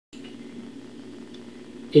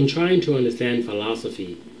In trying to understand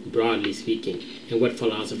philosophy, broadly speaking, and what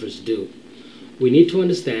philosophers do, we need to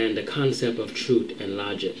understand the concept of truth and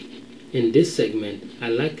logic. In this segment,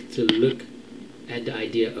 I'd like to look at the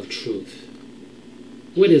idea of truth.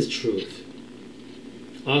 What is truth?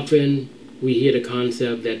 Often we hear the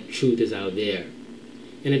concept that truth is out there.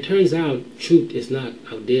 And it turns out truth is not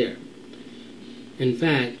out there. In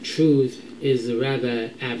fact, truth is a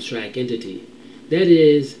rather abstract entity. That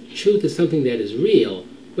is, truth is something that is real,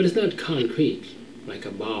 but it's not concrete, like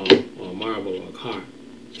a ball or a marble or a car.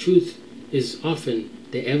 Truth is often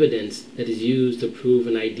the evidence that is used to prove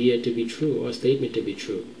an idea to be true or a statement to be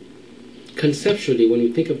true. Conceptually, when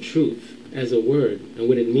we think of truth as a word and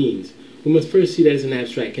what it means, we must first see that as an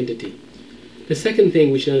abstract entity. The second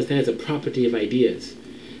thing we should understand is a property of ideas.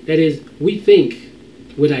 That is, we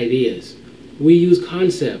think with ideas. We use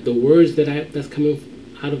concept. The words that's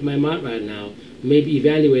coming out of my mouth right now may be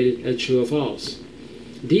evaluated as true or false.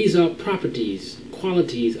 These are properties,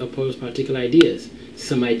 qualities of particular ideas.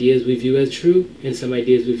 Some ideas we view as true, and some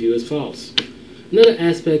ideas we view as false. Another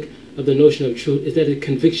aspect of the notion of truth is that the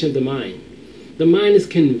conviction of the mind. The mind is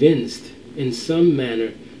convinced in some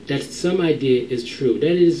manner that some idea is true.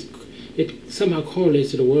 That is, it somehow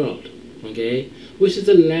correlates to the world, okay? Which is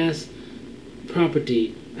the last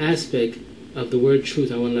property, aspect of the word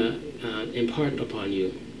truth I want to impart upon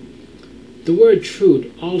you. The word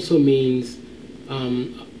truth also means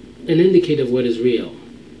an indicator of what is real.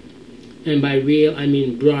 And by real, I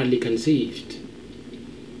mean broadly conceived.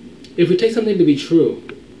 If we take something to be true,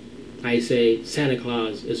 I say Santa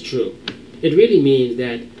Claus is true. It really means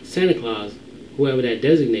that Santa Claus, whoever that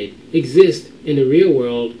designates, exists in the real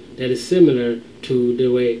world that is similar to the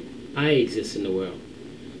way I exist in the world.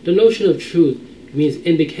 The notion of truth means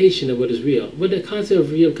indication of what is real, but the concept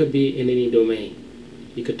of real could be in any domain.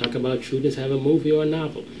 You could talk about truth as have a movie or a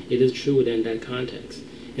novel. It is true within that context.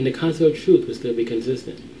 And the concept of truth will still be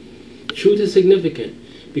consistent. Truth is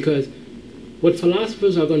significant because what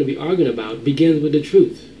philosophers are going to be arguing about begins with the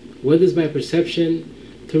truth. Whether it's by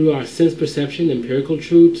perception, through our sense perception, empirical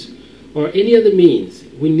truths, or any other means,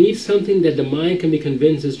 we need something that the mind can be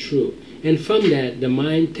convinced is true. And from that, the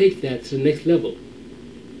mind takes that to the next level,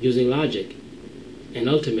 using logic. And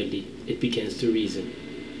ultimately, it begins to reason.